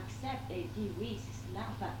élève et dit oui, c'est cela,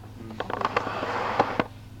 enfin,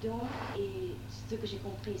 donc, et ce que j'ai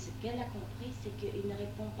compris, ce qu'elle a compris, c'est qu'il ne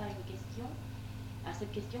répond pas à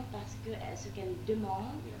cette question parce que ce qu'elle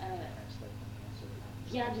demande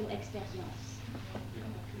vient d'une expérience.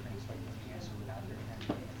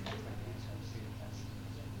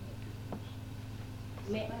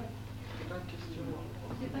 Mais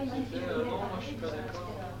c'est pas une question. Non, moi je suis pas d'accord.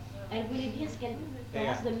 Elle voulait dire ce qu'elle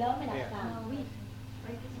pense de l'homme et la femme. Oui.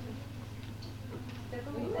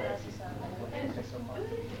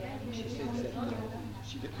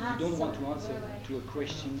 You don't want to answer to a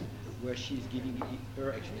question where she is giving her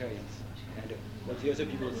experience, and what the other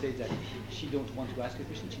people say that she don't want to ask a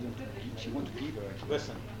question, she want to give her experience.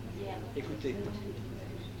 Listen. Yeah. Écoutez,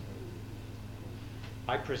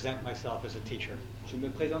 I present myself as a teacher. je me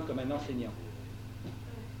présente comme un enseignant.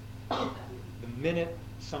 The minute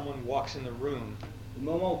someone walks in the room, Au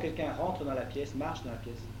moment où quelqu'un rentre dans la pièce, marche dans la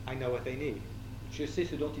pièce, I know what they need. je sais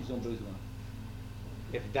ce dont ils ont besoin.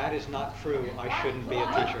 If that is not true, I shouldn't be a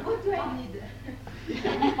teacher. What do I need?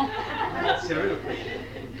 That's a real question.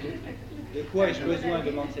 De quoi ai-je besoin,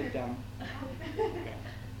 demande cette dame.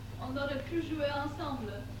 On aurait pu jouer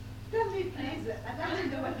ensemble. Tell me please, I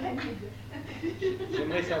don't know what I need.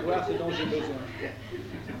 J'aimerais savoir ce dont j'ai besoin.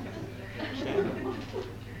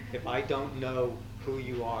 If I don't know who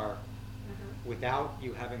you are without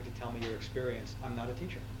you having to tell me your experience, I'm not a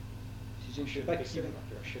teacher. Si je ne sais Shouldn't pas be qui, sitting up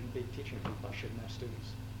there. I shouldn't be teaching people. I shouldn't have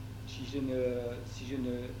students. si je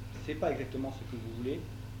ne sais pas exactement ce que vous voulez,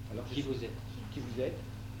 alors Qui vous êtes? qui vous êtes,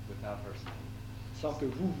 Without her saying. sans que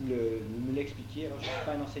vous me l'expliquiez, alors je ne suis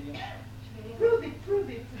pas un enseignant. Prove it, prove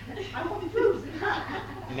it. I want proofs.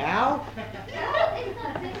 Now? It's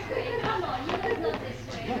not this way. Come on, it's not this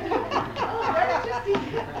way. Oh, very interesting.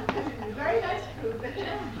 Very nice proof.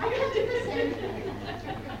 I can do the same.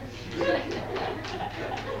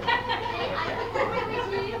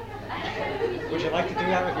 Would you like to do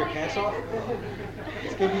that with your pants off?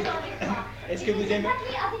 Est-ce que vous aimez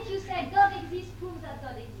Exactly as if you said God exists, prove that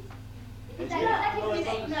God exists. It's exactly the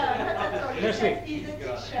same. No, not at all. You said he's a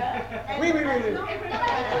teacher. Oui, oui, oui, oui. No,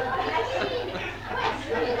 actually,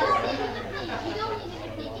 you don't need anything. You don't need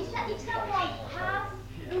anything. If someone has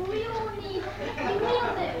a real need, a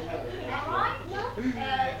realness, alright?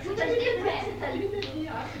 Which is different. C'est à lui de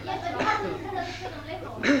dire. Yes, but you have to stand at a certain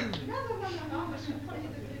level. Non, moi je suis pas les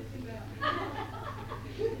deux primaires.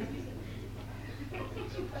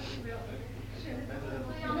 Je suis pas primaire.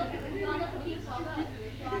 You are not a big scholar.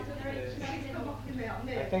 You are at a very Je suis extrêmement primaire.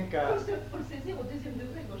 Mais I think, faut le saisir au deuxième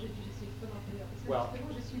degré quand j'ai dit je suis extrêmement primaire. Parce que Well,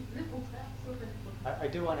 justement, je suis le contraire, sauf à l'époque. I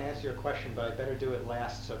do want to answer your question, but I better do it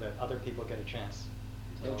last so that other people get a chance.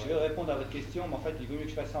 Donc je vais répondre à votre question, mais en fait il vaut mieux que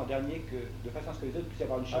je fasse ça en dernier de façon à ce que les autres puissent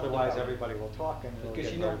avoir une chance de Otherwise, parler. everybody will talk and it'll Parce que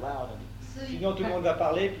get sinon- very loud. And Sinon tout le monde va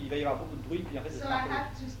parler, puis il va y avoir beaucoup de bruit, puis en fait So ce I sera un peu-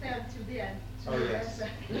 have to stay until the end. Oh, yes.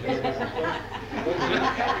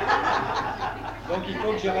 Donc il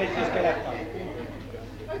faut que je reste jusqu'à la fin.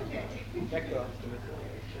 Ok. D'accord.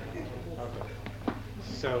 okay.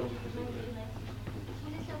 So, Je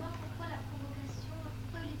voulais savoir pourquoi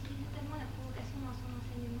il utilise tellement la provocation dans son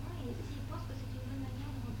enseignement et s'il pense que c'est une bonne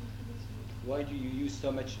manière de rencontrer des autres. Why do you use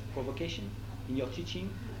so much provocation in your teaching?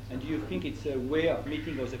 And do you think it's a way of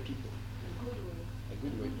meeting other people? A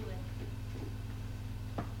good way.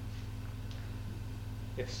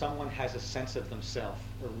 if someone has a sense of themselves,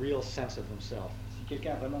 a real sense of themselves, Si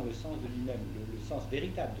quelqu'un a vraiment le sens de lui-même, le sens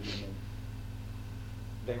véritable de lui-même,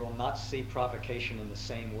 they will not see provocation in the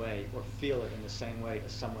same way or feel it in the same way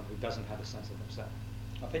as someone who doesn't have a sense of themselves.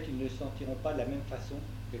 en fait, ils ne le sentiront pas de la même façon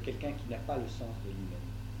que quelqu'un qui n'a pas le sens de lui-même.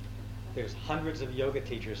 There's hundreds of yoga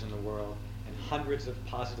teachers in the world and hundreds of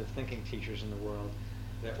positive thinking teachers in the world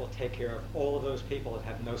that will take care of all of those people that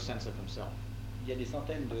have no sense of themselves. Il y a des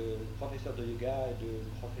centaines de professeurs de yoga et de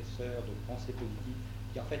professeurs de pensée politique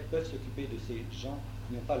qui en fait peuvent s'occuper de ces gens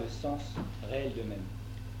qui n'ont pas le sens réel d'eux-mêmes.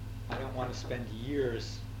 I don't want to spend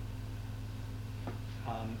years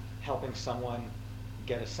helping someone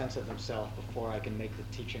get a sense of themselves before I can make the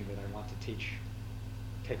teaching that I want to teach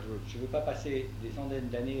take root. Je ne veux pas passer des centaines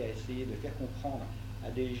d'années à essayer de faire comprendre à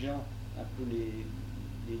des gens un peu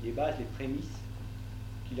les bases, les prémices,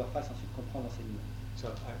 qui leur fassent ensuite comprendre l'enseignement. So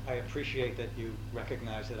I appreciate that you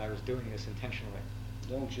recognize that I was doing this intentionally.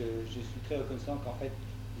 Donc je suis très reconnaissant qu'en fait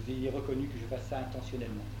vous ayez reconnu que je fasse ça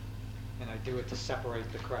intentionnellement. And I do it to separate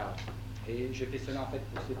the crowd. Et je fais cela en fait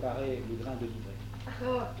pour séparer le grain de l'ivraie.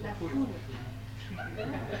 Oh, la foule.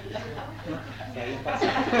 Ça vient pas ça.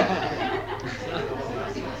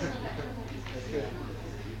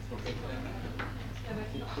 Parce que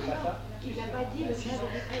C'est pas ça? Il n'a pas dit le vrai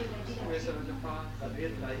vérité, il a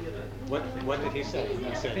dit What did he say? He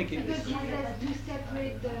I said- think because it's he says to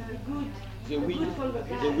separate the good, the wheat, good from the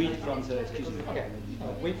bad. the wheat from the, excuse me. Okay,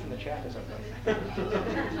 wheat from the chaff is okay.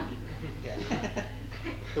 Yeah.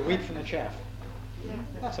 The wheat from the chaff.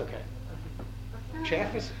 That's okay.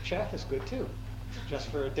 Chaff is good too, just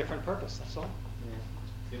for a different purpose, that's all.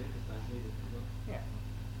 Yeah.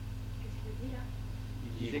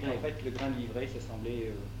 Il disait qu'en fait, le grain de livret, ça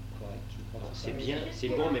semblait correct, je crois. C'est bien, c'est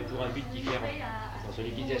bon, mais pour un but différent, dans une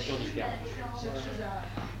utilisation différente.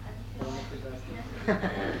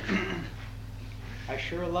 I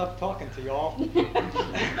sure love talking to y'all.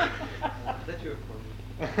 That's your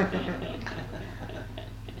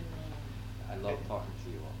I love talking to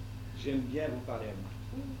you all. J'aime bien vous parler à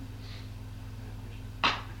vous.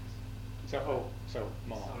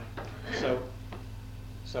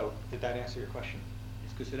 So, did that answer your question?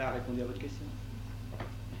 Est-ce que cela a répondu à votre question?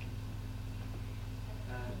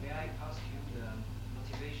 May I ask you the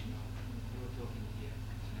motivation you were talking here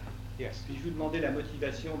tonight? Yes. Puis-je vous demander la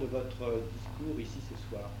motivation de votre discours ici ce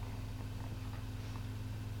soir?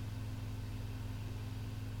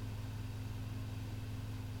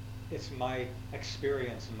 It's my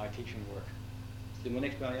experience in my teaching work. C'est mon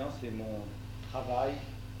expérience et mon travail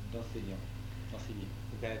d'enseignant, d'enseigner.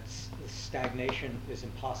 That stagnation is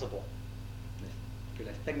impossible, Que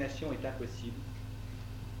la stagnation est impossible,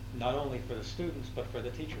 not only for the students, but for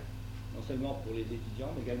the teacher. non seulement pour les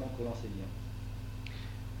étudiants, mais également pour l'enseignant.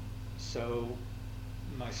 So,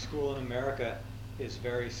 my school in America is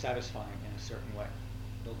very satisfying in a certain way.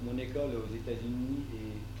 Donc mon école aux États-Unis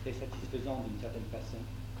est très satisfaisante d'une certaine façon.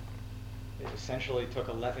 It essentially took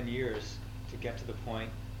 11 years to get to the point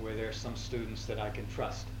where there are some students that I can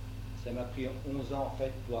trust. Ça m'a pris 11 ans en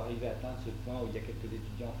fait pour arriver à atteindre ce point où il y a quelques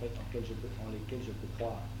étudiants en fait en lesquels je peux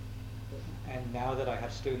croire. And now that I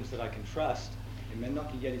have students that I can trust, Et maintenant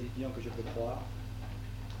qu'il y a des étudiants que je peux croire,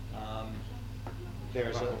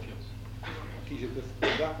 there's en qui je peux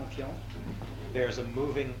avoir confiance, a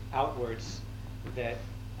moving outwards that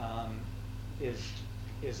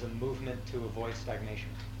is a movement to avoid stagnation.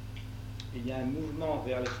 il y a un mouvement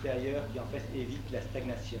vers l'extérieur qui en fait évite la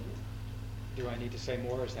stagnation. Do I need to say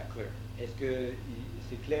more, or is that clear? Est-ce que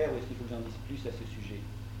c'est clair ou est-ce qu'il faut que j'en dise plus à ce sujet?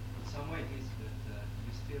 In some way it is, but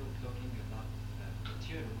you're still talking about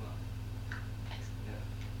material work, the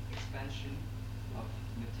expansion of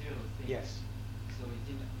material things. Yes. So you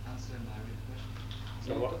didn't answer my real question.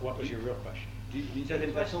 So what was your real question? D'une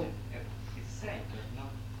certaine façon, It's same, but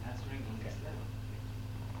not answering on this level.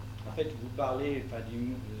 en fait, vous parlez, enfin,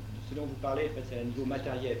 ce dont vous parlez, en fait, c'est à un niveau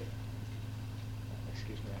matériel.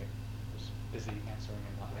 Excuse me, I was busy answering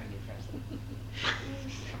and not letting you translate.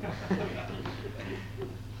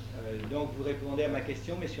 Donc vous répondez à ma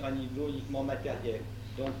question, mais sur un niveau uniquement matériel.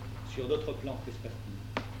 Donc sur d'autres plans, que se passe-t-il?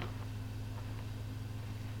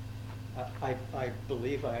 I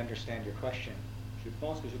believe I understand your question, Je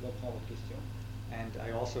pense que je comprends votre question. and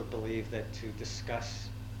I also believe that to discuss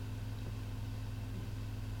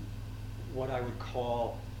what I would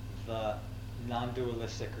call the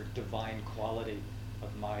non-dualistic or divine quality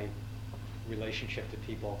of my relationship to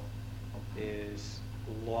people is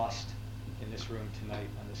lost in this room tonight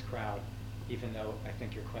on this crowd, even though I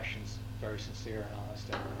think your question's very sincere and honest,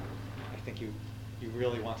 and I think you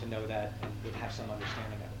really want to know that and would have some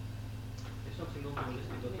understanding of it.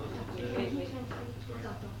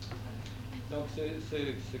 Donc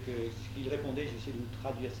ce qu'il répondait, j'essaie de vous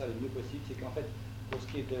traduire ça le mieux possible, c'est qu'en fait, pour ce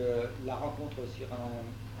qui est de la rencontre sur un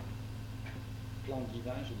plan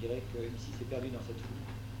divin, je dirais que ici c'est perdu dans cette foule,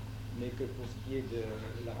 mais que pour ce qui est de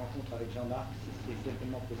la rencontre avec Jean-Marc, c'est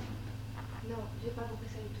certainement possible. Non, j'ai pas compris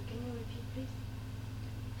ça du tout. Can you repeat, please?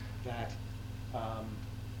 That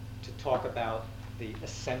to talk about the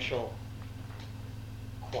essential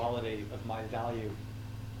quality of my value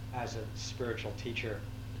as a spiritual teacher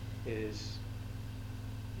is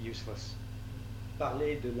useless.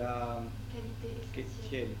 Parler de la Qualité chrétienne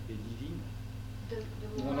essentielle et divine,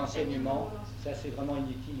 de mon enseignement, ça c'est vraiment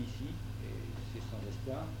inutile ici, et c'est sans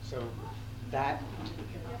espoir. So that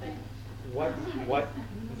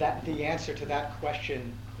the answer to that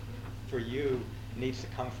question for you needs to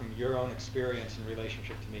come from your own experience and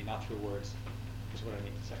relationship to me, not through words, is what I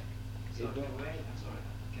need to say. So Et in donc, a way, I'm sorry,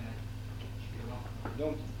 can I go on?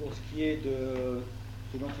 donc, pour ce qui est de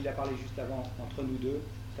ce dont il a parlé juste avant, entre nous deux,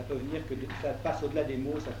 ça peut venir que ça passe au-delà des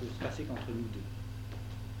mots, ça peut se passer qu'entre nous deux.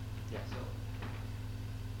 So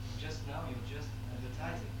just now you're just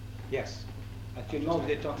advertising. Yes. Actuellement, vous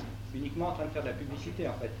êtes uniquement en train de faire de la publicité,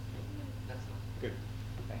 en fait. That's all. Good.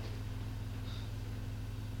 Thank you.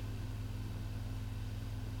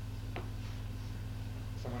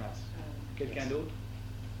 Quelqu'un Yes. d'autre?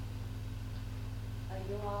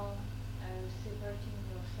 You are separating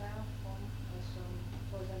yourself from some,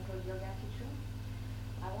 for example, yoga teacher.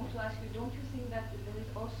 I want to ask you, don't you think that there is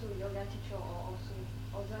also yoga teacher or also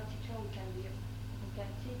other teacher who can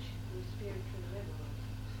teach to spiritual level,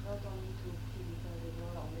 not only to physical level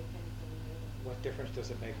or mechanical level? What difference does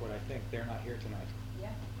it make what I think? They're not here tonight.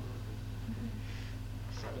 Yeah.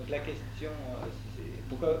 Donc la question, c'est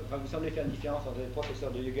pourquoi vous semblez faire une différence entre les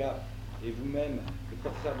professeurs de yoga et vous-même, les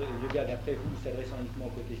professeurs de yoga d'après vous s'adressant uniquement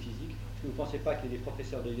au côté physique. Est-ce que vous ne pensez pas qu'il y a des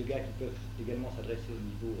professeurs de yoga qui peuvent également s'adresser au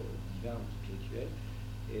niveau divin ou spirituel?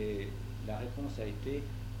 Et la réponse a été,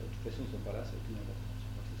 de toute façon ils ne sont pas là, ça n'a aucune importance. Je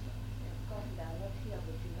crois que c'est ça. Of course, they are not here,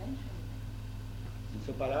 but you mentioned them. Ils ne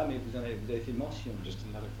sont pas là, mais vous avez fait mention. Just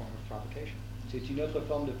another form of provocation. C'est une autre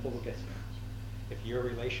forme de provocation. If your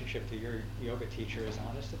relationship to your yoga teacher is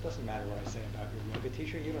honest, it doesn't matter what I say about your yoga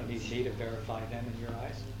teacher. You don't need me to verify them in your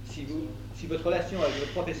eyes. Si votre relation avec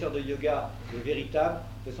votre professeur de yoga est véritable,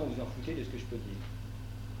 de toute façon vous en foutez de ce que je peux dire.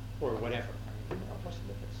 Or whatever. I mean, what's the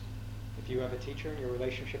difference? If you have a teacher and your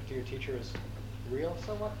relationship to your teacher is real,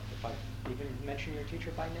 so what? If I even mention your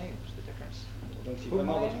teacher by name, what's the difference? Donc si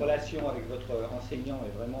vraiment votre relation avec votre enseignant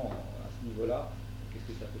est vraiment à ce niveau-là,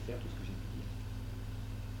 qu'est-ce que ça peut faire tout ce que j'ai pu dire?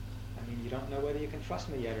 I mean, you don't know whether you can trust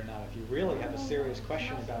me yet or not. If you really have a serious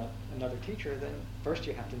question about another teacher, then first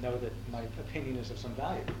you have to know that my opinion is of some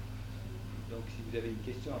value. Donc si vous avez une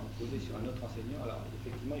question à vous poser sur un autre enseignant, alors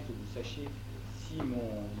effectivement il faut que vous sachiez si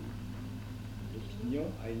mon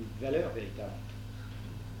opinion a une valeur véritable.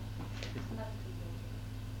 It's not true.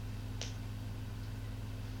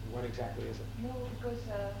 What exactly is it? No, because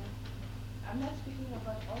I'm not speaking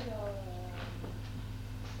about other.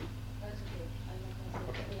 That's okay. I'm not going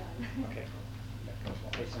to say Okay. yeah. Okay. D'accord.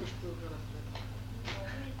 En fait,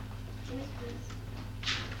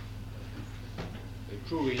 A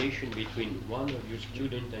true relation between one of your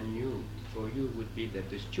student and you, for you, would be that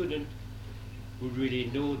the student would really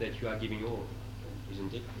know that you are giving all,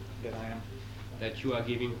 isn't it? That I am. That you are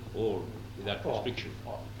giving all, without All. restriction.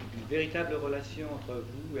 une véritable relation entre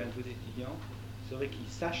vous et un de vos étudiants serait qu'ils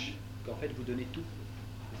sachent qu'en fait vous donnez tout.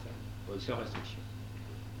 C'est ça, Oui, sans restriction.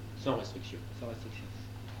 Sans restriction. sans restriction.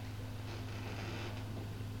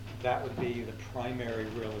 That would be the primary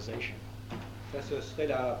realization. Ça, ce serait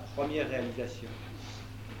la première réalisation.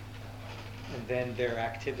 And then their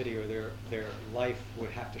activity or their life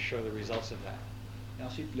would have to show the results of that. Et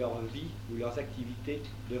ensuite, leur vie ou leurs activités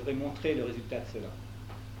devraient montrer le résultat de cela.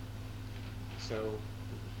 So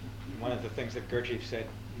one of the things that Gurdjieff said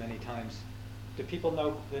many times, do people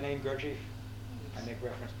know the name Gurdjieff? I make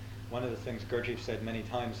reference. One of the things Gurdjieff said many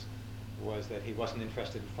times was that he wasn't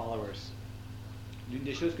interested in followers. L'une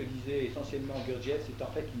des choses que disait essentiellement Gurdjieff, c'est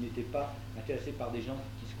en fait qu'il n'était pas intéressé par des gens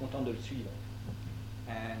qui se contentent de le suivre.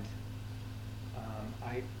 And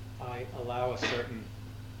I allow a certain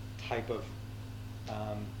type of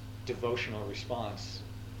devotional response.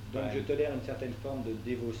 Donc but je tolère une certaine forme de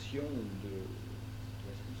dévotion ou de...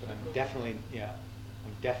 But I'm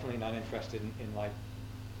definitely not interested in like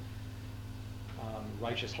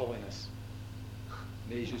righteous holiness.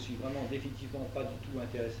 Mais je suis vraiment définitivement pas du tout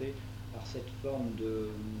intéressé par cette forme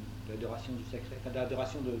d'adoration du sacré, enfin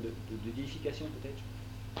d'adoration de déification peut-être.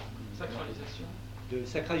 Sacralisation. De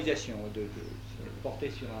sacralisation, de porter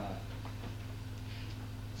sur un...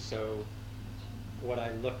 So what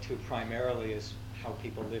I look to primarily is how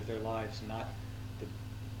people live their lives, not the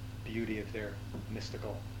beauty of their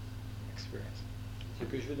mystical experience. Ce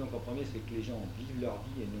que je veux donc en premier, c'est que les gens vivent leur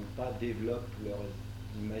vie et non pas développent leur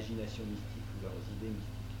imagination mystique ou leurs idées mystiques.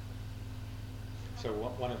 So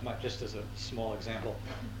one of my, just as a small example,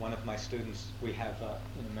 one of my students, we have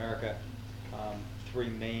in America 3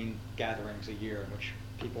 main gatherings a year in which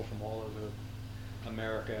people from all over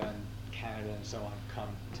America and Canada and so on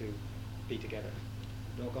come to be together.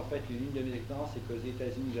 Donc en fait, l'une de mes expériences, c'est qu'aux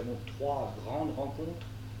États-Unis, nous avons 3 grandes rencontres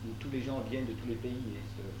où tous les gens viennent de tous les pays et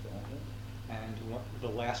se rencontrent. And the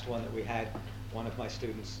last one that we had, one of my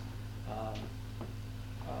students,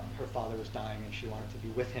 her father was dying and she wanted to be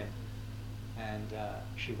with him. And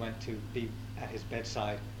she went to be at his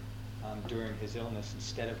bedside during his illness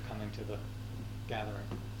instead of coming to the gathering.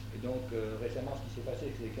 Et donc récemment, ce qui s'est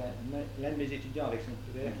passé, c'est que l'un de mes étudiants avec son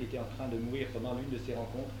père qui était en train de mourir pendant l'une de ces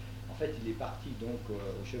rencontres, en fait, il est parti donc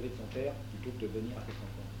au chevet de son père plutôt que de venir à cette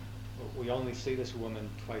rencontre. We only see this woman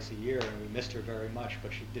twice a year and we missed her very much,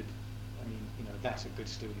 but she did, I mean, you know, that's a good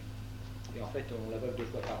student. Et en fait, on la voit 2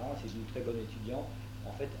 fois par an, c'est une très bonne étudiante.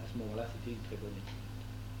 En fait, à ce moment-là, c'était une très bonne étudiante.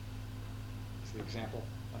 Is the example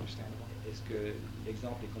understandable? Est-ce que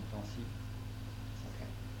l'exemple est compréhensible? Okay.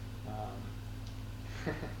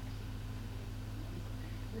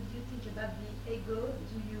 The do you think about the ego?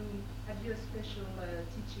 Have you a special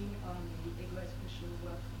teaching on the ego, a special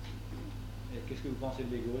work? Et qu'est-ce que vous pensez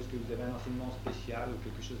de l'ego? Est-ce que vous avez un enseignement spécial ou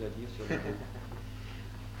quelque chose à dire sur l'ego?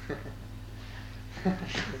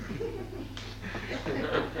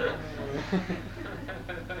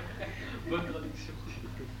 Bonne traduction.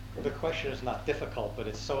 The question is not difficult, but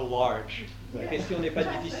it's so large. La question n'est pas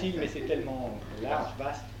difficile, mais c'est tellement large,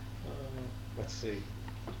 vaste. Let's see.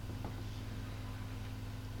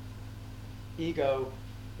 Ego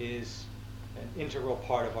is an integral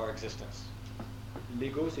part of our existence.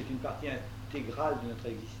 L'ego, c'est une partie intégrale de notre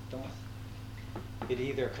existence. It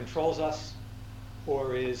either controls us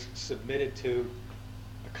or is submitted to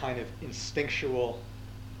a kind of instinctual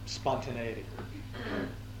spontaneity.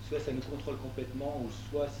 Soit ça nous contrôle complètement, ou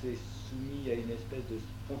soit c'est soumis à une espèce de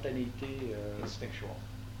spontanéité Instinctual.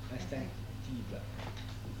 instinctive.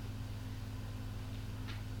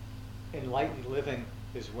 Enlightened living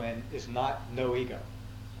is not no ego.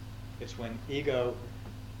 It's when ego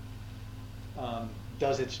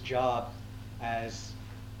does its job as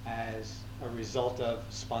a result of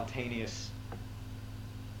spontaneous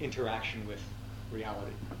interaction with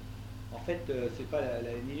reality. En fait, c'est pas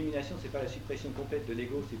l'illumination, c'est pas la suppression complète de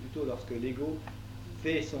l'ego, c'est plutôt lorsque l'ego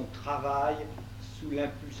fait son travail sous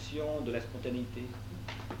l'impulsion de la spontanéité.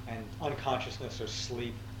 And unconsciousness or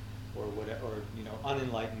sleep or whatever, or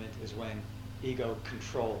unenlightenment is when ego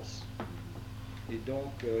controls. Et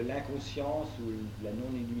donc l'inconscience ou la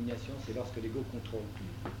non-illumination, c'est lorsque l'ego contrôle.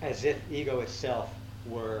 As if ego itself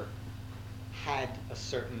had a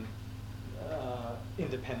certain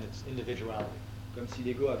independence, individuality, Comme si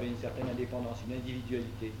l'ego avait une certaine indépendance, une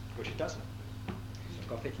individualité. which it doesn't. Sauf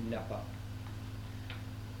qu'en fait, il n'a pas.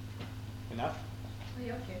 Enough?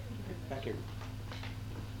 Oui, ok. Thank you.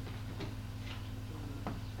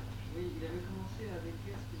 Oui, il avait commencé à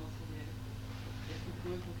décrire ce qu'il enseignait. Est-ce qu'il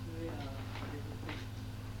pourrait continuer à développer?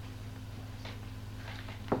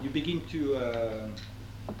 You begin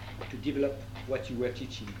to develop what you were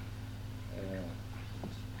teaching.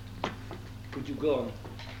 Could you go on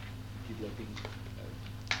developing,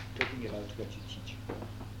 talking about what you teach?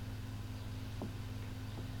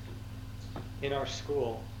 In our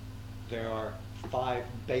school, there are 5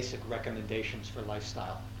 basic recommendations for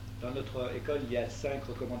lifestyle. Dans notre école, il y a 5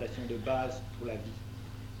 recommandations de base pour la vie.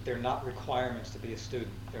 They're not requirements to be a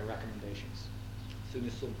student, they're recommendations. Ce ne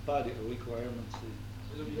sont pas des requirements,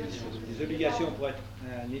 des obligations pour être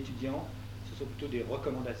un étudiant, ce sont plutôt des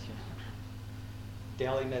recommandations.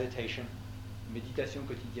 Daily meditation, Méditation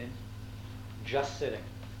quotidienne, just sitting,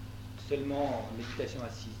 seulement méditation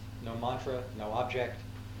assise. no mantra, no object,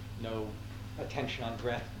 no attention on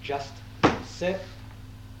breath, just sit,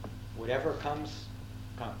 whatever comes,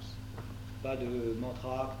 comes. Pas de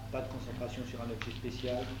mantra, pas de concentration sur un objet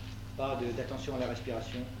spécial, pas d'attention à la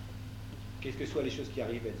respiration. Quelles que soient les choses qui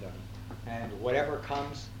arrivent, elles arrivent. And whatever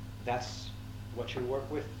comes, that's what you work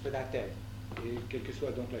with for that day. Et quelle que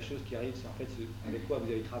soit donc la chose qui arrive, c'est en fait avec quoi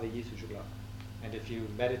vous avez travaillé ce jour-là. And if you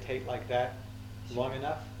meditate like that long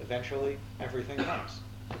enough, eventually everything comes.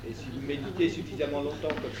 Et si vous méditez suffisamment longtemps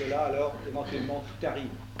comme cela, alors éventuellement tout arrive.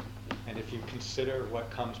 And if you consider what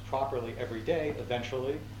comes properly every day,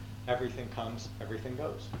 eventually everything comes, everything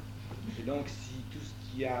goes. Et donc si tout ce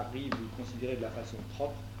qui arrive vous le considérez de la façon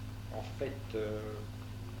propre, en fait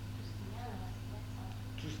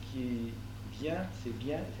tout ce qui vient, c'est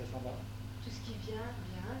bien et ça s'en va. Tout ce qui vient,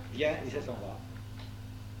 vient. Vient et ça s'en va.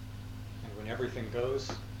 And when everything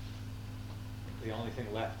goes, the only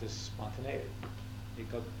thing left is spontaneity. Et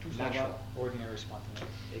quand tout s'en Natural, va, ordinary spontaneity.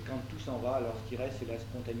 et quand tout s'en va, alors ce qui reste, c'est la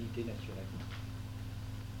spontanéité naturelle.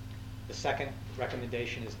 The second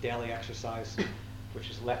recommendation is daily exercise, which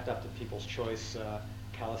is left up to people's choice,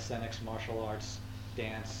 calisthenics, martial arts,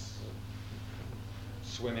 dance,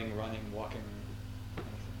 swimming, running, walking,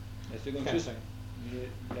 La seconde, fencing.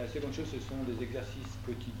 la seconde chose, ce sont des exercices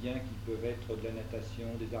quotidiens qui peuvent être de la natation,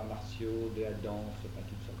 des arts martiaux, de la danse, enfin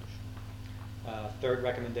toutes sortes de choses. Third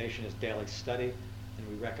recommendation is daily study, and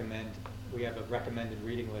we have a recommended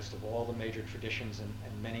reading list of all the major traditions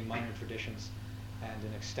and many minor traditions, and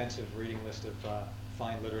an extensive reading list of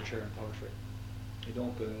fine literature and poetry. Et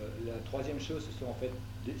donc la troisième chose, c'est en fait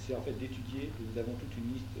d'étudier. Nous avons toute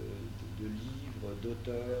une liste de livres,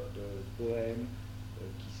 d'auteurs, de poèmes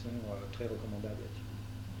qui sont très recommandables à étudier.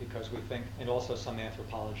 Because we think, and also some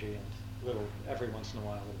anthropology and every once in a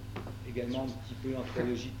while. Également un petit peu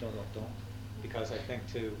anthropologie de temps en temps. Because I think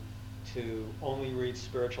to only read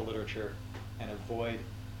spiritual literature and avoid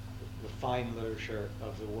the fine literature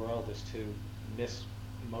of the world is to miss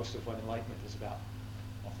most of what enlightenment is about.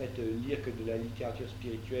 En fait, lire que de la littérature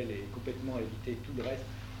spirituelle et complètement éviter tout le reste,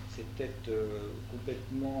 c'est peut-être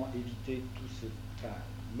complètement éviter tout ce, enfin,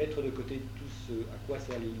 mettre de côté tout ce à quoi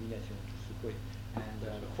sert l'élimination, tout ce quoi. And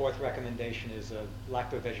the fourth recommendation is a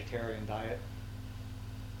lacto-vegetarian diet.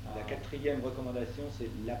 La quatrième recommandation, c'est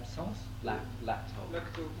l'absence. Lacto.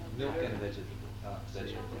 Milk and vegetable. Ah, c'est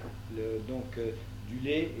Vegetarian. donc du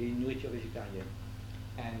lait et une nourriture végétarienne.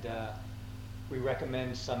 And we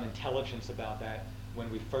recommend some intelligence about that. When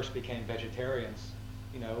we first became vegetarians,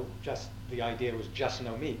 you know, just the idea was just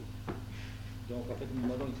no meat. Donc en fait, nous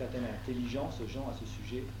demandons une certaine intelligence aux gens à ce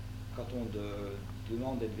sujet. Quand on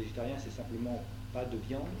demande d'être végétarien, c'est simplement pas de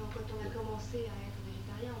viande. Donc, quand on a commencé à être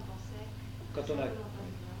végétarien, on pensait Quand on a- simplement pas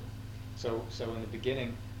de viande. So in the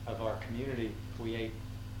beginning of our community, we ate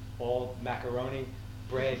all macaroni,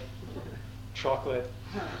 bread, chocolate.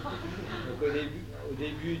 Donc au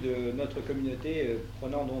début de notre communauté,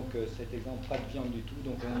 prenant donc cet exemple, pas de viande du tout,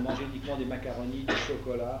 donc on mangeait uniquement des macaronis, du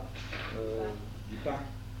chocolat, du pain.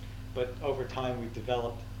 But over time, we've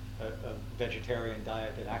developed a vegetarian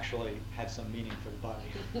diet that actually had some meaning for the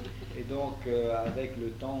body. Et donc avec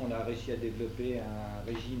le temps, on a réussi à développer un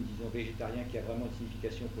régime, disons, végétarien qui a vraiment une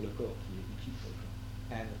signification pour le corps, qui est utile pour le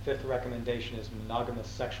corps. And the fifth recommendation is monogamous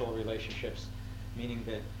sexual relationships, meaning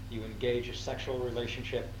that you engage a sexual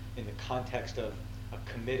relationship in the context of a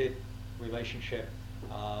committed relationship.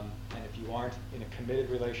 And if you aren't in a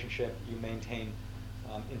committed relationship, you maintain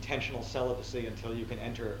intentional celibacy until you can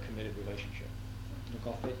enter a committed relationship. Donc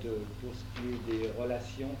en fait, pour ce qui est des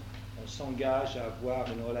relations, on s'engage à avoir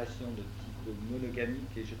une relation de type monogamique,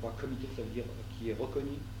 et je crois comité, ça veut dire qui est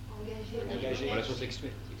reconnu, engagé, Relation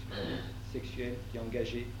sexuelle. sexuel, qui est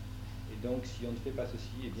engagé. Et donc si on ne fait pas ceci,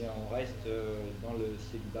 eh bien on reste dans le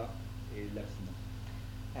célibat et l'abstinence.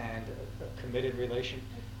 And a committed relation,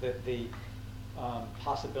 the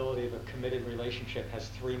possibility of a committed relationship has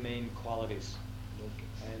three main qualities: Donc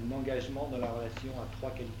un engagement dans la relation a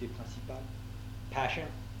trois qualités principales: passion,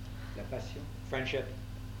 la passion, friendship,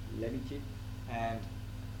 l'amitié and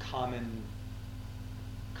common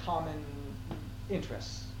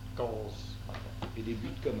interests, goals, like that. et des buts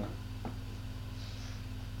communs.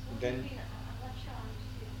 Then, I'm not sure I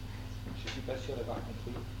understood. Je ne suis pas sûr d'avoir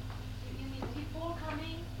compris. You mean people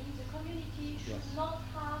coming in the community should Yes. not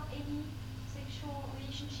have any sexual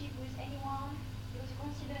relationship with anyone because you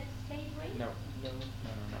consider it slavery? no.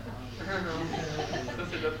 Ça,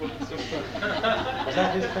 c'est de la production. Was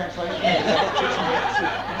that his translation?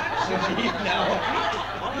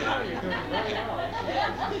 No, you're doing very well.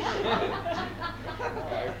 Oh,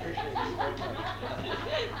 I appreciate it very much.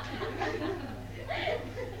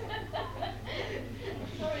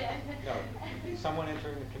 Sorry, No, someone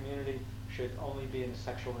entering the community should only be in a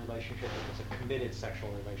sexual relationship if it's a committed sexual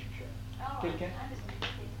relationship. All right, Quelqu'un- understood.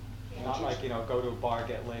 Yes. Not like, you know, go to a bar,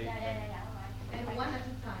 get laid. Yeah, all right. And one at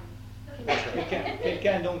a time. That's right.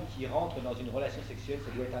 Quelqu'un donc qui rentre dans une relation sexuelle,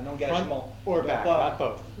 ça doit être un engagement. Front or Non back, pas- not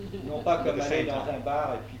both. Non pas At comme the aller same dans time. un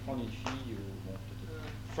bar et puis prendre une fille ou bon,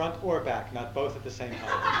 peut-être Front or back, not both at the same time.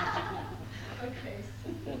 Okay.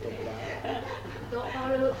 front or back. Donc, par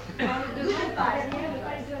le devant, par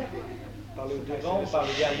derrière, Par le devant ou par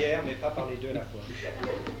le derrière, mais pas par les deux à la fois.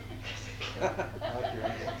 I like your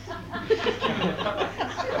English.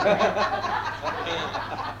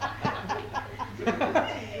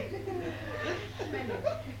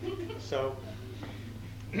 So,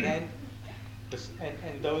 and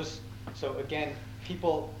those, so again,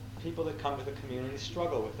 people that come to the community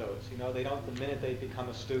struggle with those. You know, they don't, the minute they become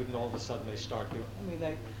a student, all of a sudden they start doing, I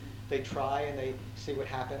mean, they try and they see what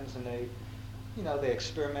happens and they, you know, they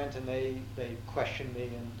experiment and they question me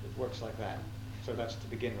and it works like that. So that's to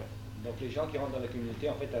begin with. Donc les gens qui rentrent dans la communauté,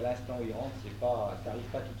 en fait, à l'instant où ils rentrent, ça n'arrive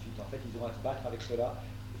pas tout de suite. En fait, ils ont à se battre avec cela.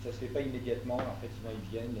 Et ça ne se fait pas immédiatement. En fait, souvent ils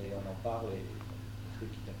viennent et on en parle et c'est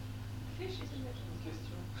petit à petit. Une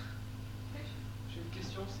question. J'ai une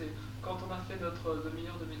question, c'est quand on a fait notre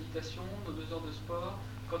demi-heure de méditation, nos 2 heures de sport,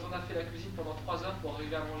 quand on a fait la cuisine pendant 3 heures pour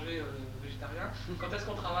arriver à manger végétarien, quand est-ce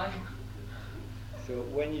qu'on travaille? So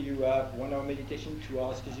when you have 1 hour meditation, 2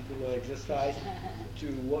 hours physical exercise,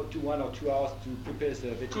 1 or 2 hours to prepare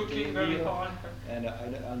the Cooking vegetarian very meal, hard.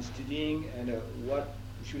 and studying, and what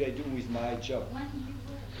should I do with my job?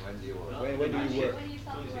 When do you work? When do you work? When you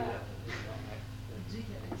start to work. do it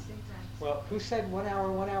at the same time. Well, who said 1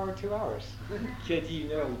 hour, 2 hours? Qui a dit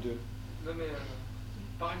 1 heure ou 2? Non mais,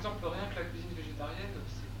 par exemple, rien que la cuisine végétarienne,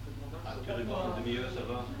 c'est complètement dingue. Absolument, une demi-heure, ça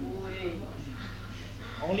va.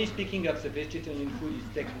 Only speaking of the vegetarian food,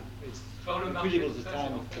 it's Faire le incredible marché, the ça,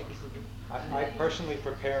 time c'est it takes. I personally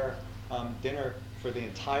prepare dinner for the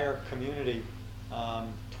entire community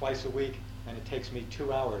twice a week, and it takes me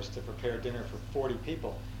 2 hours to prepare dinner for 40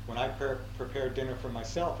 people. When I prepare dinner for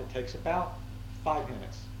myself, it takes about 5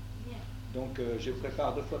 minutes. Donc je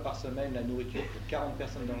prépare 2 fois par semaine la nourriture pour 40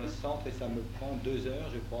 personnes dans le centre et ça me prend 2 heures,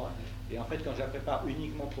 je crois. Et en fait, quand je la prépare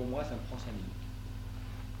uniquement pour moi, ça me prend 5 minutes.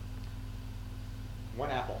 One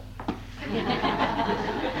apple. Une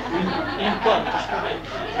pomme.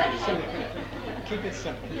 Keep it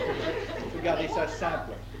simple. Il faut garder ça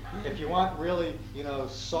simple. If you want really,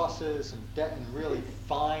 sauces and really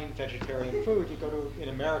fine vegetarian food, in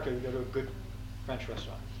America, you go to a good French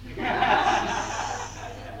restaurant.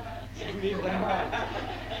 Si vous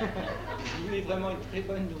voulez vraiment une très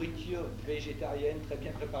bonne nourriture végétarienne, très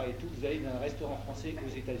bien préparée et tout, vous allez dans un restaurant français aux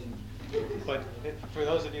États-Unis. But for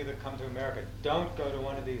those of you that come to America, don't go to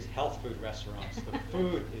one of these health food restaurants. The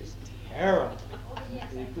food is terrible.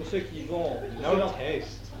 Et pour ceux qui vont, No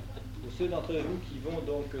taste. pour ceux d'entre vous qui vont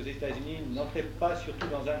donc aux États-Unis, n'entrez pas surtout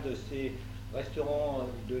dans un de ces restaurants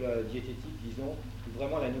de la diététique, disons, où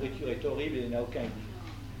vraiment la nourriture est horrible et n'a aucun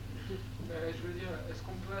goût. Je veux dire, est-ce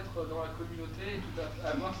qu'on peut être dans la communauté et tout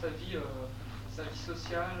avoir sa vie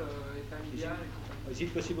sociale et familiale et compagnie? Is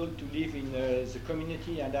it possible to live in the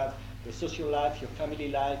community and have the social life, your family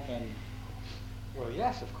life, and Well,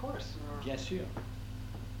 yes, of course. bien sûr,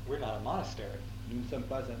 We're not a monastery. nous ne sommes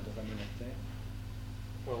pas dans un monastère.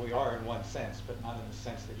 Well, we are in one sense, but not in the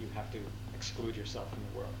sense that you have to exclude yourself from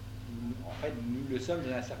the world. En fait, nous le sommes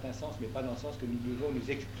dans un certain sens, mais pas dans le sens que nous devons nous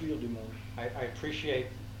exclure du monde. I appreciate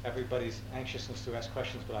everybody's anxiousness to ask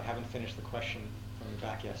questions, but I haven't finished the question from the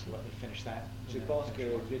back yet, so let me finish that. Je pense que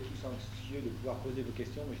vous êtes tous anxieux de pouvoir poser vos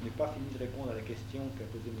questions, mais je n'ai pas fini de répondre à la question qu'a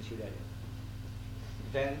posée monsieur derrière.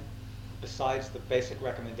 Then, besides the basic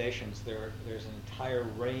recommendations, there's an entire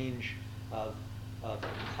range of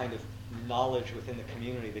kind of knowledge within the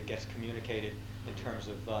community that gets communicated in terms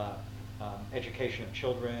of education of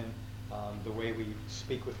children, the way we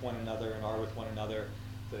speak with one another and are with one another,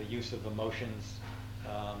 the use of emotions,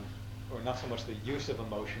 or not so much the use of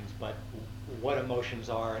emotions, but what emotions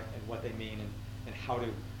are and what they mean, and how to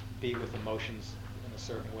be with emotions in a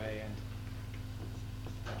certain way.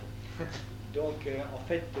 And Donc, en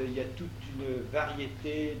fait, il y a toute une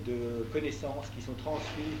variété de connaissances qui sont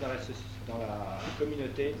transmises dans la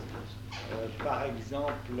communauté. Par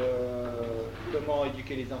exemple, comment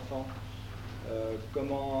éduquer les enfants,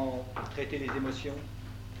 comment traiter les émotions.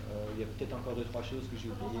 Il y a peut-être encore 2-3 choses que j'ai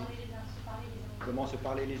oubliées. Comment se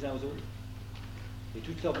parler les uns aux autres. Et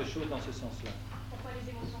toutes sortes de choses dans ce sens-là. Pourquoi les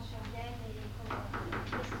émotions surviennent et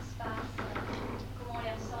qu'est-ce qui se passe, comment on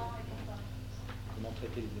les ressent et pourquoi. Comment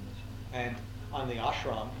traiter les émotions. And on the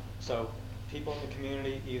ashram, so people in the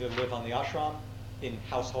community either live on the ashram in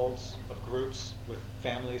households of groups with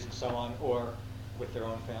families and so on, or with their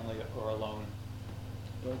own family or alone.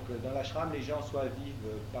 Donc dans l'ashram, les gens soit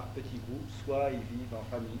vivent par petits groupes, soit ils vivent en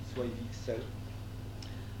famille, soit ils vivent seuls.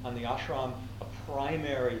 On the ashram, a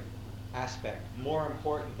primary aspect, more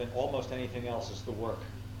important than almost anything else, is the work.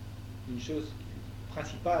 Une chose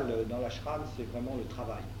principale dans l'ashram, c'est vraiment le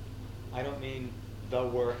travail. I don't mean the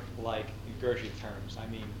work like in Gurdjieff terms. I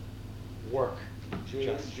mean work. Je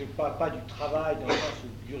ne parle pas du travail dans le sens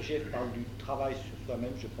où Gurdjieff parle du travail sur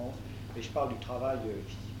soi-même, je pense, mais je parle du travail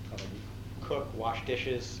physique, travailler. Cook, wash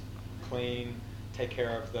dishes, clean, take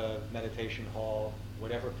care of the meditation hall,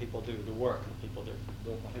 whatever people do, the work that people do.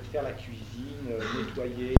 Donc en fait faire la cuisine,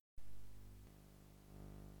 nettoyer,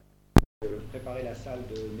 préparer la salle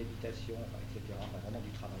de méditation, etc. Enfin, vraiment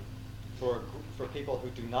du travail. For people who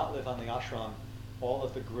do not live on the ashram, all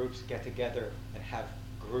of the groups get together and have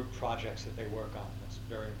group projects that they work on. That's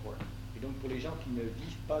very important. Et donc pour les gens qui ne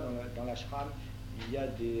vivent pas dans l'ashram, il y a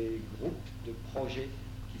des groupes de projets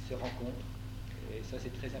qui se rencontrent, et ça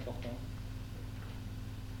c'est très important.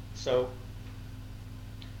 So,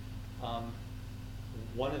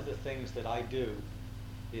 one of the things that I do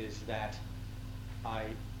is that I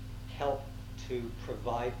help to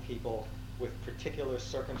provide people with particular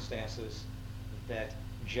circumstances that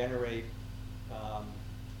generate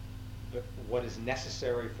what is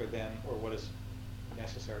necessary for them, or what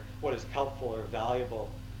is helpful or valuable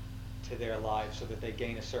to their lives, so that they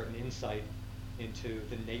gain a certain insight into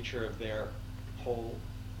the nature of their whole,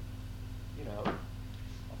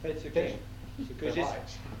 En fait, ce thing, que their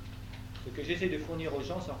lives. Ce que j'essaie de fournir aux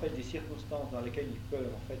gens, c'est en fait des circonstances dans lesquelles ils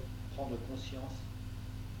peuvent en fait prendre conscience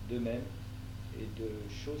d'eux-mêmes et de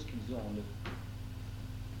choses qu'ils ont en eux.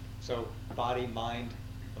 So body, mind,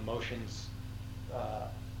 emotions,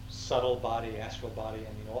 subtle body, astral body,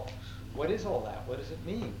 what is all that? What does it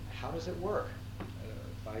mean? How does it work?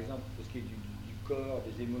 Par exemple, pour ce qui est du corps,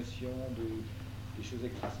 des émotions, des choses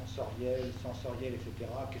extrasensorielles, sensorielles, etc.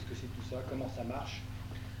 Qu'est-ce que c'est tout ça? Comment ça marche?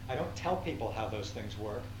 I don't tell people how those things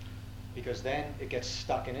work, because then it gets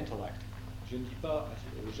stuck in intellect. Je ne dis pas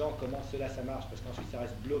aux gens comment cela ça marche, parce qu'ensuite ça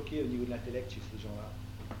reste bloqué au niveau de l'intellect chez ces gens-là.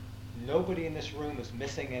 Nobody in this room is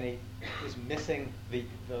missing the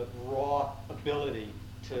raw ability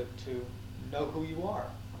to know who you are,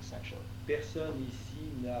 essentially. Personne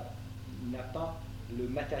ici n'a pas le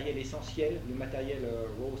matériel essentiel, le matériel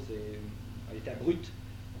raw, c'est à l'état brut,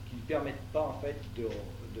 qui ne permettent pas en fait de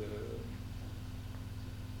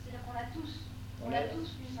C'est-à-dire qu'on l'a tous. On On l'a l'a-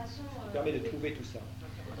 tous d'une façon qui permet de trouver tout ça.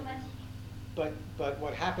 automatique. But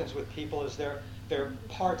what happens with people is their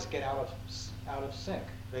parts get out of sync.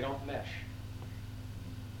 They don't mesh.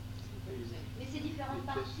 Mais ces différentes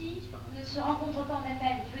parties ne se rencontrent pas en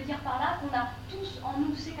elles-mêmes. Je veux dire par là qu'on a tous en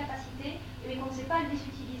nous ces capacités, mais qu'on ne sait pas les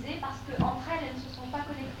utiliser parce qu'entre elles, elles ne se sont pas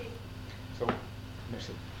connectées.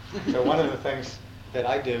 So one of the things that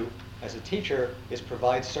I do as a teacher is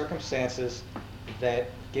provide circumstances that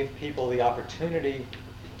give people the opportunity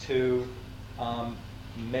to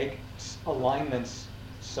make alignments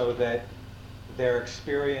so that their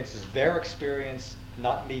experience is their experience,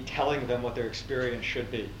 not me telling them what their experience should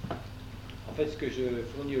be. En fait, ce que je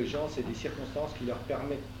fournis aux gens, c'est des circonstances qui leur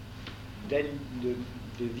permettent de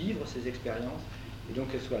vivre ces expériences, et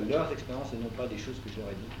donc qu'elles soient leurs expériences et non pas des choses que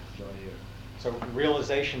j'aurais dit. So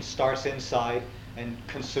realization starts inside and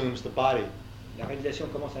consumes the body. La réalisation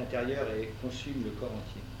commence à l'intérieur et consume le corps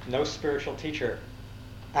entier. No spiritual teacher,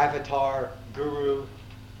 avatar, guru,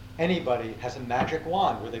 anybody has a magic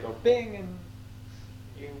wand where they go bing and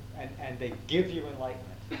they give you enlightenment.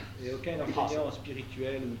 Et aucun enseignant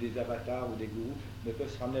spirituel ou des avatars ou des gourous ne peuvent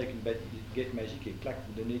se ramener avec une baguette magique et clac,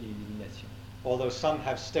 vous donner l'illumination. Although some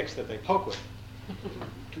have sticks that they poke with.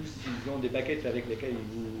 Tous, ils ont des baguettes avec lesquelles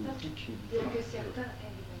ils vous piquent. Bien que certains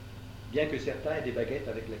aient des baguettes. Bien que certains aient des baguettes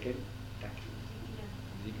avec lesquelles tac,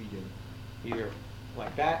 ils aiguillonnent. Either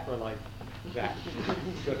like that or like that.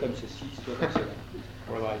 Soit comme ceci, soit comme cela.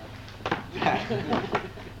 Or like that.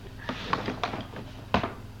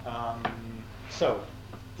 So,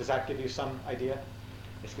 does that give you some idea?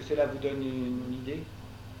 Est-ce que cela vous donne une idée?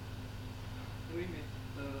 Oui, mais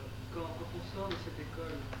quand on sort de cette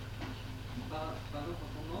école, par exemple, quand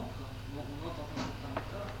on entre dans un certain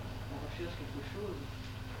état, on recherche quelque chose,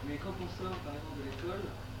 mais quand on sort, par exemple, de l'école,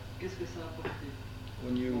 qu'est-ce que ça a apporté?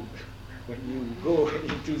 When you go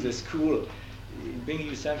into the school, it brings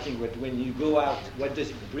you something, but when you go out, what does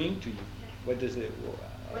it bring to you? What does it,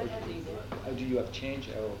 how do you have changed?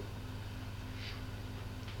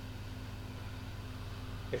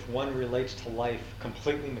 If one relates to life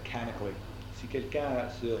completely mechanically, Si quelqu'un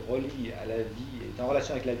se relie à la vie, est en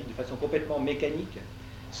relation avec la vie de façon complètement mécanique,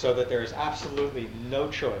 so that there is absolutely no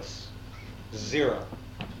choice, zero,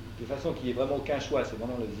 de façon qu'il n'y ait vraiment aucun choix, c'est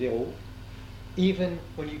vraiment le zéro, even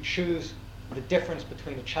when you choose the difference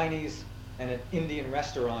between a Chinese and an Indian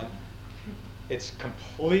restaurant, it's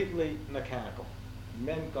completely mechanical.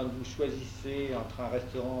 même quand vous choisissez entre un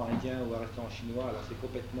restaurant indien ou un restaurant chinois, alors c'est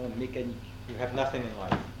complètement mécanique. You have nothing in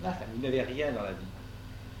life. Nothing. Vous n'avez rien dans la vie.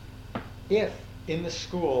 If in the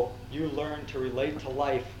school you learn to relate to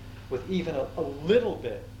life with even a little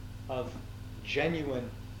bit of genuine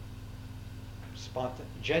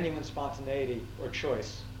spontaneity or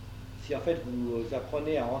choice, Si en fait vous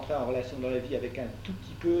apprenez à rentrer en relation dans la vie avec un tout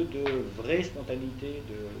petit peu de vraie spontanéité,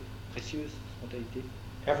 de précieuse spontanéité,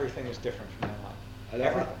 everything is different from now on. alors,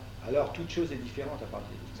 Everything. alors toute chose est différente à partir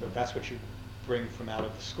de So ça. that's what you bring from out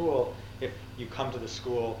of the school if you come to the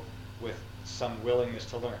school with some willingness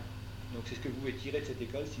to learn. Donc c'est ce que vous pouvez tirer de cette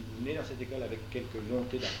école si vous venez dans cette école avec quelques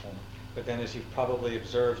volontés d'apprendre. But then, as you've probably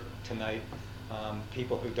observed tonight,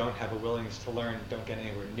 people who don't have a willingness to learn don't get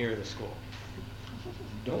anywhere near the school.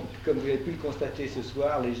 Donc, comme vous avez pu le constater ce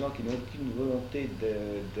soir, les gens qui n'ont aucune volonté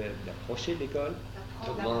d'approcher de l'école,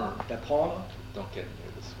 d'apprendre,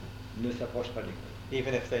 ne s'approchent pas de l'école.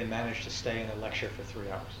 Even if they manage to stay in a lecture for 3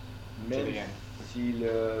 hours to Même the end. s'ils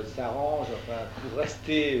s'arrangent pour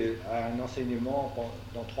rester à un enseignement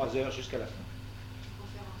pendant 3 heures jusqu'à la fin.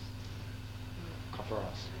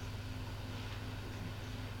 Conference.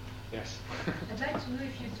 Yes. I'd like to know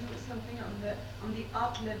if you do something on the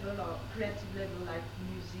art level or creative level, like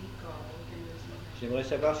music or organisation. J'aimerais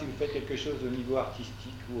savoir si vous faites quelque chose au niveau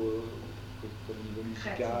artistique ou au niveau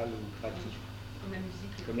musical ou créatif, Comme la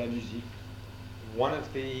musique. comme la musique. One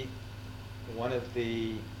of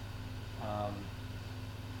the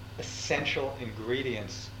essential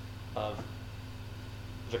ingredients of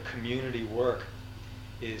the community work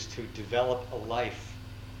is to develop a life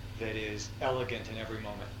that is elegant in every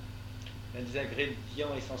moment. L'un des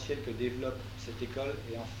ingrédients essentiels que développe cette école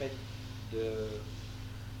est en fait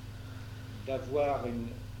d'avoir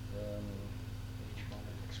Each moment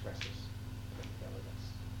expresses elegance.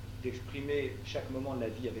 d'exprimer chaque moment de la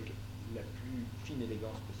vie avec la plus fine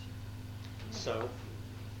élégance possible.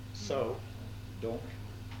 Donc,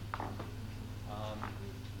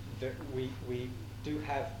 we do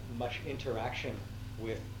have much interaction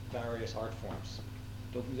with various art forms.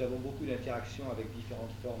 Donc nous avons beaucoup d'interactions avec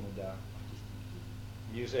différentes formes d'art artistique.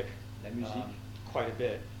 Music, la musique, quite a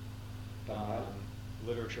bit. Pas mal.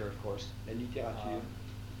 Literature, of course. La littérature.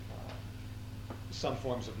 Some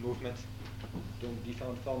forms of movement. Donc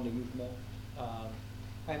différentes formes de mouvement.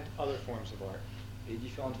 And other forms of art. Et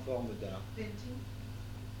différentes formes d'art. Painting.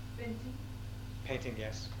 Painting,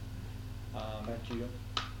 yes. Peinture.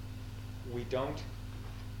 We don't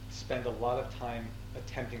spend a lot of time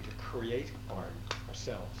attempting to create art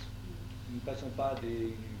ourselves. Nous ne passons pas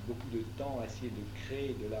beaucoup de temps à essayer de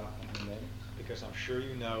créer de l'art par nous-mêmes. Because I'm sure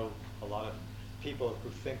you know a lot of people who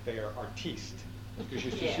think they are artistes. Parce que je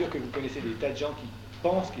suis sûr que vous connaissez des tas de gens qui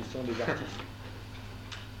pensent qu'ils sont des artistes.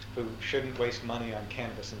 Who shouldn't waste money on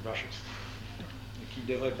canvas and brushes. Et qui ne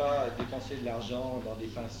devraient pas dépenser de l'argent dans des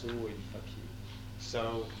pinceaux et du papier.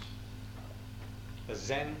 So, a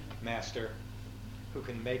Zen master who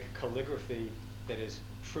can make calligraphy that is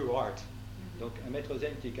true art. Donc un maître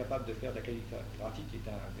zen qui est capable de faire de la calligraphie, qui est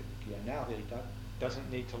un art véritable, doesn't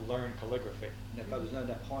need to learn calligraphy. N'a pas besoin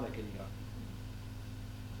d'apprendre la calligraphie.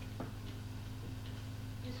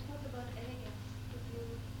 You spoke about elegance.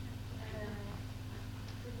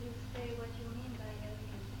 Could you say what you mean by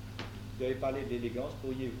elegance? Vous avez parlé de l'élégance.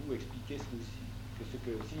 Pourriez-vous expliquer ce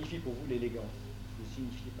que signifie pour vous l'élégance? Ce que vous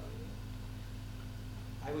signifiez par l'élégance?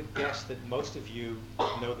 I would guess that most of you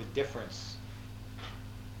know the difference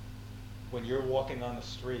when you're walking on the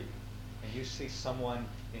street and you see someone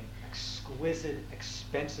in exquisite,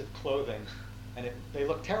 expensive clothing and they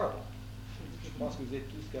look terrible. Je pense que vous êtes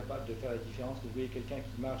tous capables de faire la différence. Vous voyez quelqu'un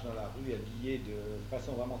qui marche dans la rue habillé de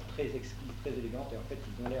façon vraiment très exquise, très élégante, et en fait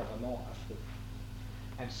ils ont l'air vraiment affreux.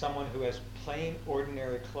 And someone who has plain,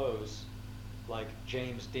 ordinary clothes like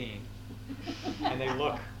James Dean, and they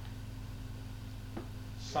look,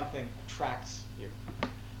 something attracts you.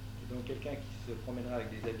 Et donc quelqu'un qui se promènera avec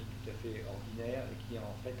des habits tout à fait ordinaires et qui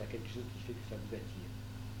en fait a quelque chose qui fait que ça vous attire.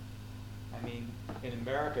 I mean, in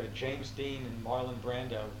America, James Dean and Marlon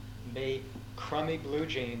Brando made crummy blue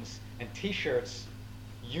jeans and T-shirts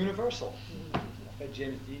universal. En fait,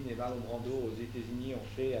 James Dean et Marlon Brando aux États-Unis ont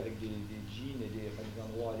fait avec des jeans et des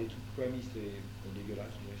endroits, des trucs crummy, c'est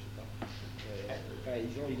dégueulasse, je sais pas.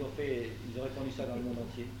 Ils ont répandu ça dans le monde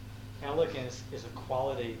entier. Elegance is a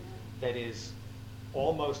quality that is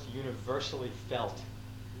almost universally felt.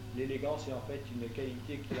 L'élégance est en fait une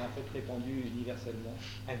qualité qui est en fait répandue universellement.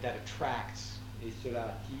 And that attracts. Et cela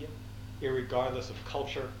attire. Irregardless of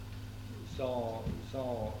culture. Sans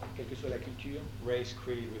quelle que soit la culture. Race,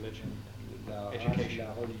 creed, religion, education.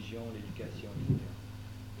 La religion, l'éducation, etc.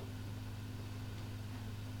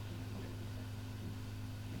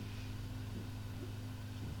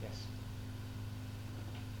 Yes.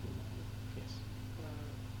 Yes.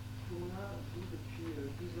 Pourna joue depuis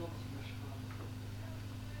 12 ans dans ce ashram.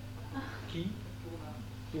 Qui?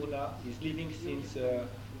 Pourna is living since.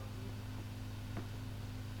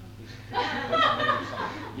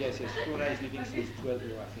 Yes, Pourna is living since 12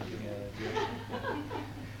 years, I think.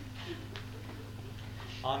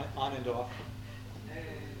 On and off.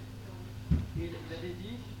 Il avait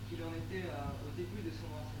dit qu'il en était au début de son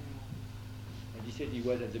enseignement. And he said he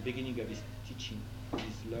was at the beginning of his teaching,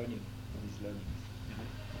 his learning.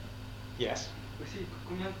 Yes. Aussi,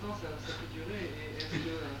 combien de temps ça peut durer et est-ce que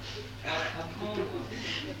apprendre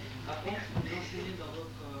d'enseigner dans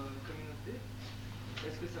votre communauté,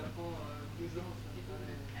 est-ce que ça prend 12 ans?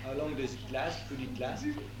 How long does it last, fully last, to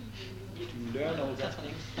learn all those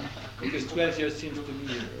things? Because 12 years seems to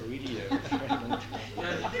me really a very long time. Il y a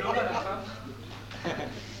un diplôme à la fin.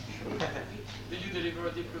 Do you deliver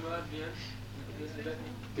a diploma at the end?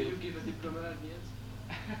 Do you give a diploma at the end?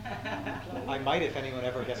 I might if anyone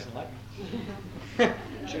ever gets enlightened.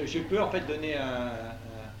 Je peux en fait donner un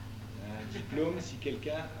diplôme si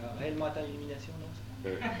quelqu'un a réellement atteint l'illumination, non?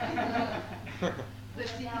 But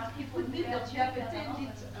it would mean that you have attained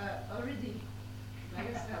it already by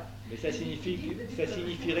yourself. Mais ça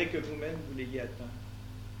signifierait que vous-même vous l'ayez atteint.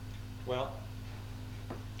 Well,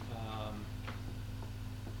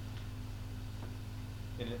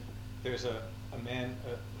 there's a man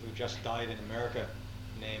who just died in America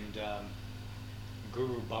named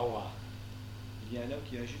Guru Bawa. Il y a un homme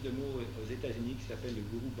qui vient juste de mourir aux États-Unis qui s'appelle le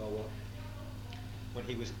Guru Bawa. When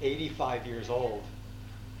he was 85 years old,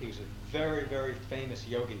 he was a very, very famous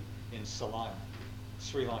yogi in Ceylon,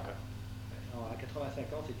 Sri Lanka. À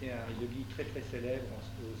 85 ans, c'était un yogi très très célèbre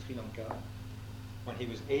au Sri Lanka. When he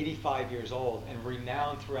was 85 years old and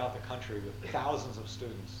renowned throughout the country with thousands of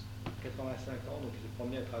students. 85 ans, donc il s'est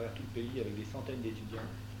promené à travers tout le pays avec des centaines d'étudiants.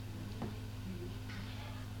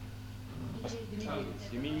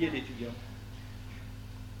 Des milliers d'étudiants.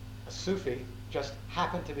 A Sufi just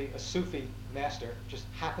happened to be, a Sufi master just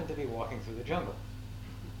happened to be walking through the jungle.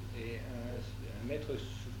 Et un maître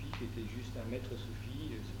soufi qui était juste un maître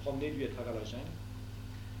soufi se promenait lui à travers la jungle.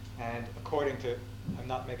 And according to, I'm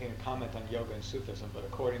not making a comment on yoga and Sufism, but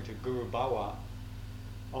according to Guru Bawa,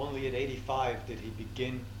 only at 85 did he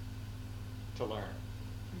begin to learn.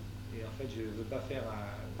 Et en fait, je ne veux pas faire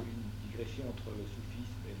une digression entre le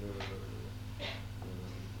soufisme et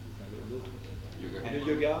le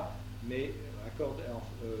yoga, mais pour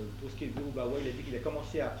ce qui est de Guru Bawa, il a dit qu'il a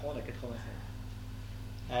commencé à apprendre à 85.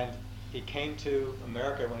 And he came to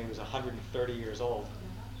America when he was 130 years old.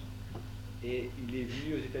 Et il est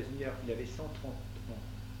venu aux États-Unis alors qu'il avait 130 ans.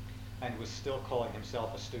 And was still calling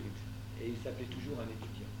himself a student. Et il s'appelait toujours un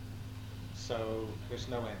étudiant. So there's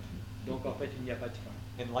no end. Donc en fait, il n'y a pas de fin.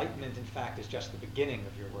 Enlightenment, in fact, is just the beginning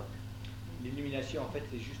of your work. L'illumination, en fait,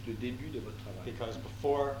 c'est juste le début de votre travail. Because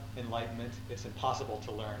before enlightenment, it's impossible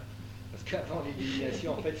to learn. Parce qu'avant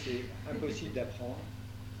l'illumination, en fait, c'est impossible d'apprendre.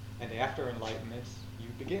 And after enlightenment, you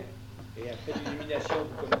begin. Et après l'illumination,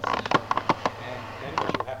 vous commencez. And then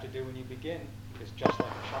what you have to do when you begin is just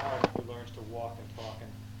like a child who learns to walk and talk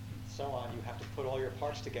and so on, you have to put all your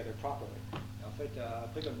parts together properly. En fait,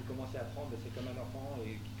 après, quand vous commencez à apprendre, c'est comme un enfant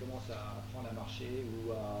qui commence à apprendre à marcher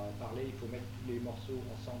ou à parler, il faut mettre tous les morceaux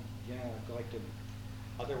ensemble bien correctement.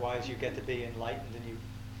 Otherwise, you get to be enlightened and you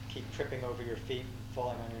keep tripping over your feet and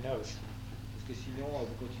falling on your nose. Parce que sinon,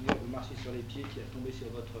 vous continuez à vous marcher sur les pieds qui à tomber sur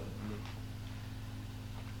votre nez.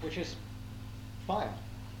 Which is fine,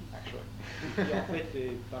 actually. Et en fait,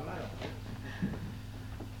 c'est pas mal. En fait.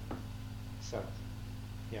 So,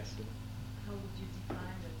 yes. How would you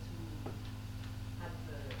define to have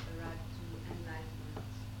arrived to enlightenment?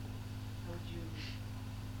 How would you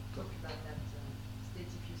talk about that state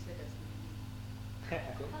if you said that's the beginning?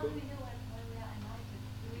 How do we know when we are enlightened?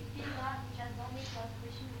 Do we feel that? We just don't need to ask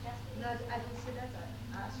questions, we just feel No, I don't say that.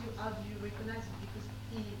 I ask you, how do you recognize it? Because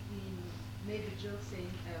he made a joke saying,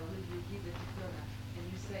 will you give the diploma? And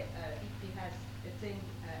you say, if he has attained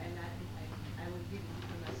enlightenment, I will give the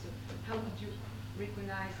diploma. So how would you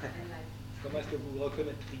recognize enlightenment? Comment est-ce que vous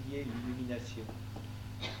reconnaîtriez l'illumination?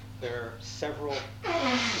 There are several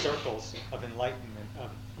circles of enlightenment,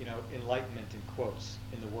 enlightenment in quotes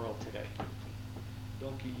in the world today.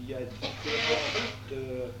 Donc il y a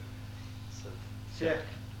différents cercles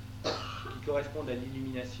qui correspondent à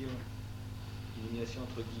l'illumination, illumination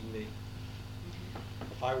entre guillemets.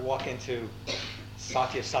 If I walk into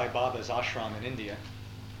Satya Sai Baba's ashram in India,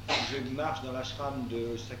 Je marche dans l'ashram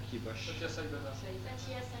de Satya Sai Baba.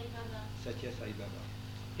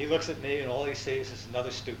 he looks at me and all he sees is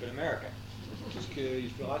another stupid American. Tout ce qu'il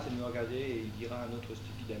fera, c'est de me regarder et il dira un autre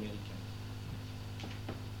stupide américain.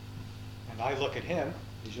 And I look at him,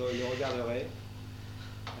 Et je le regarderai,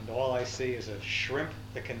 and all I see is a shrimp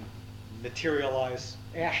that can materialize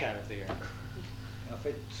ash out of the air. en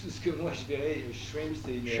fait, tout ce que moi je verrai, shrimp,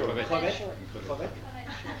 c'est une Crevette. crevette. Crevette.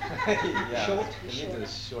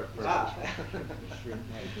 Short. Ah.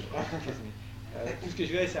 Tout ce que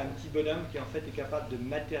je verrai, c'est un petit bonhomme qui en fait est capable de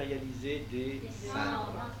matérialiser des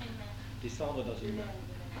cendres dans une main.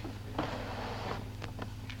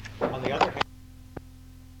 On the other hand,